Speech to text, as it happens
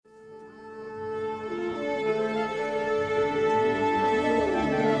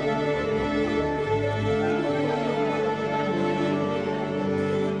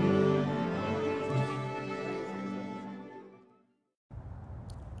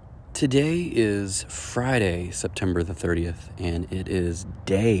Today is Friday, September the 30th, and it is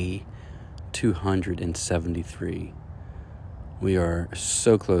day 273. We are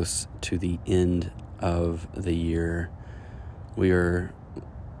so close to the end of the year. We are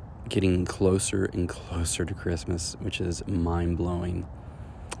getting closer and closer to Christmas, which is mind-blowing.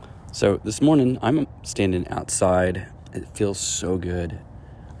 So this morning, I'm standing outside. It feels so good.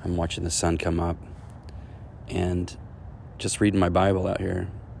 I'm watching the sun come up and just reading my Bible out here.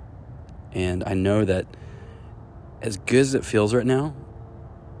 And I know that as good as it feels right now,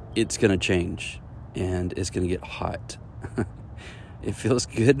 it's going to change and it's going to get hot. It feels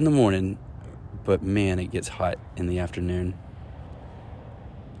good in the morning, but man, it gets hot in the afternoon.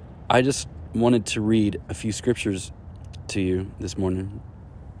 I just wanted to read a few scriptures to you this morning,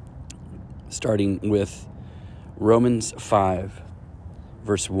 starting with Romans 5,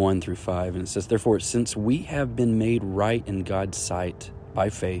 verse 1 through 5. And it says, "Therefore, since we have been made right in God's sight by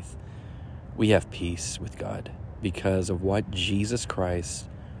faith, we have peace with God because of what Jesus Christ,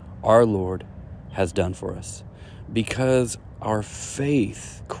 our Lord, has done for us. Because our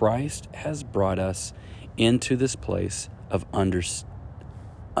faith, Christ has brought us into this place of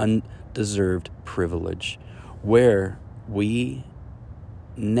undeserved privilege, where we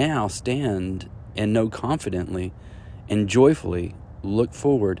now stand and know confidently and joyfully look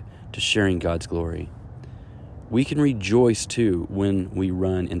forward to sharing God's glory. We can rejoice too when we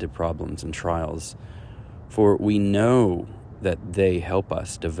run into problems and trials, for we know that they help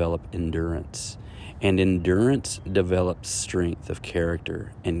us develop endurance, and endurance develops strength of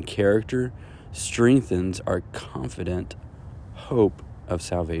character, and character strengthens our confident hope of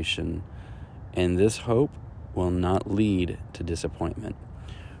salvation. And this hope will not lead to disappointment,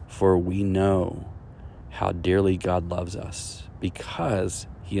 for we know how dearly God loves us, because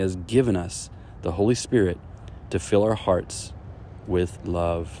He has given us the Holy Spirit to fill our hearts with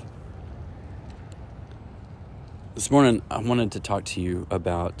love." This morning, I wanted to talk to you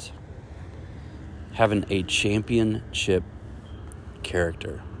about having a championship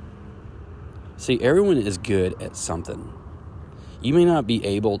character. See, everyone is good at something. You may not be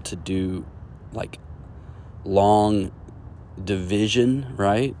able to do like long division,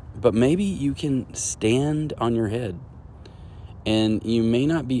 right? But maybe you can stand on your head. And you may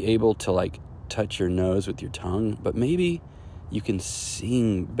not be able to like touch your nose with your tongue, but maybe you can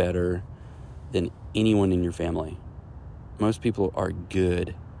sing better than anyone in your family. Most people are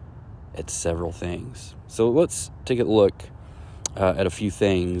good at several things. So let's take a look at a few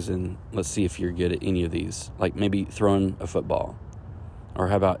things and let's see if you're good at any of these. Like maybe throwing a football, or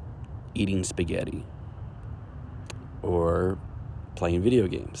how about eating spaghetti, or playing video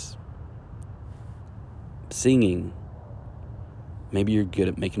games, singing. Maybe you're good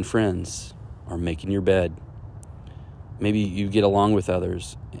at making friends or making your bed. Maybe you get along with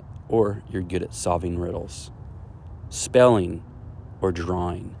others, or you're good at solving riddles, spelling, or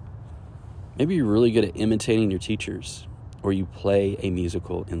drawing. Maybe you're really good at imitating your teachers, or you play a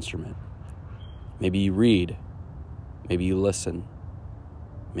musical instrument. Maybe you read. Maybe you listen.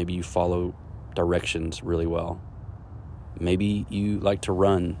 Maybe you follow directions really well. Maybe you like to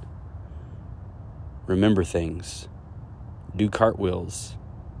run, remember things, do cartwheels,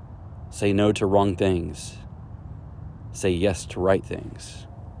 say no to wrong things, say yes to right things.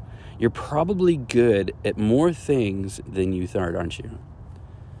 You're probably good at more things than you thought, aren't you?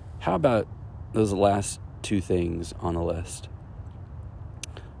 How about those last two things on the list?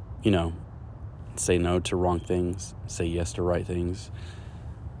 You know, say no to wrong things, say yes to right things.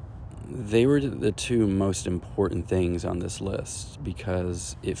 They were the two most important things on this list,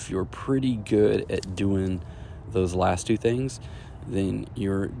 because if you're pretty good at doing those last two things, then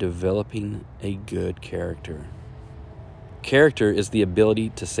you're developing a good character. Character is the ability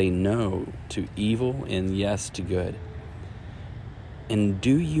to say no to evil and yes to good. And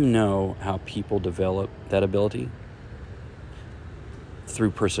do you know how people develop that ability? Through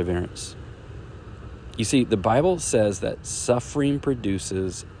perseverance. You see, the Bible says that suffering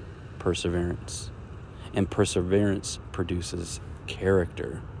produces perseverance, and perseverance produces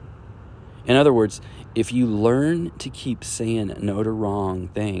character. In other words, if you learn to keep saying no to wrong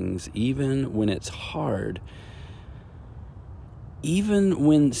things, even when it's hard, even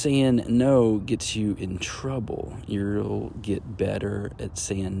when saying no gets you in trouble, you'll get better at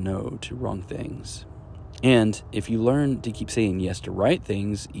saying no to wrong things. And if you learn to keep saying yes to right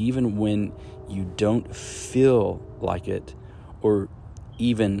things, even when you don't feel like it, or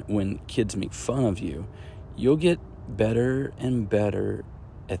even when kids make fun of you, you'll get better and better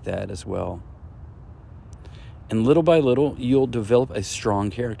at that as well. And little by little, you'll develop a strong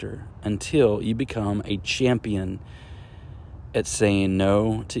character until you become a champion at saying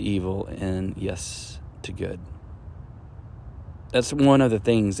no to evil and yes to good. That's one of the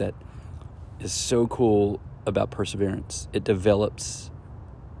things that is so cool about perseverance. It develops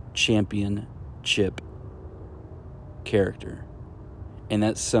championship character. And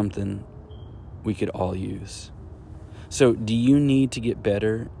that's something we could all use. So, do you need to get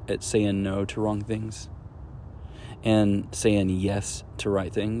better at saying no to wrong things and saying yes to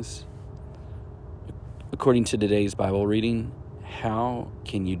right things? According to today's Bible reading, how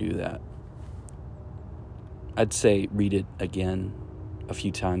can you do that? I'd say read it again a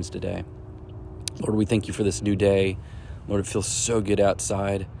few times today. Lord, we thank you for this new day. Lord, it feels so good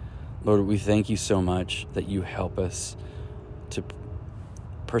outside. Lord, we thank you so much that you help us to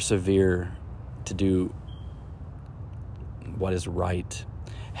persevere, to do what is right.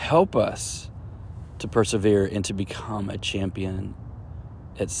 Help us to persevere and to become a champion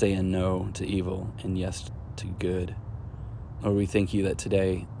at saying no to evil and yes to good. Lord, we thank you that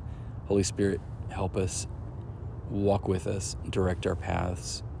today, Holy Spirit, help us, walk with us, direct our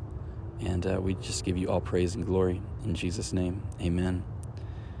paths. And we just give you all praise and glory. In Jesus' name, amen.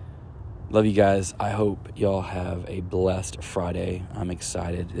 Love you guys. I hope y'all have a blessed Friday. I'm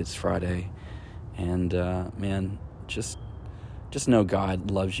excited. It's Friday. And, man, just know God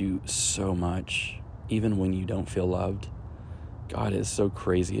loves you so much, even when you don't feel loved. God is so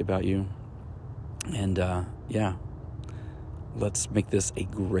crazy about you. And, let's make this a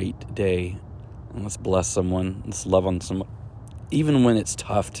great day. And let's bless someone. Let's love on someone. Even when it's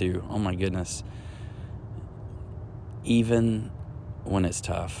tough, too. Oh, my goodness. Even when it's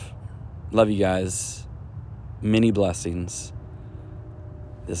tough. Love you guys. Many blessings.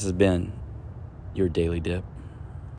 This has been your Daily Dip.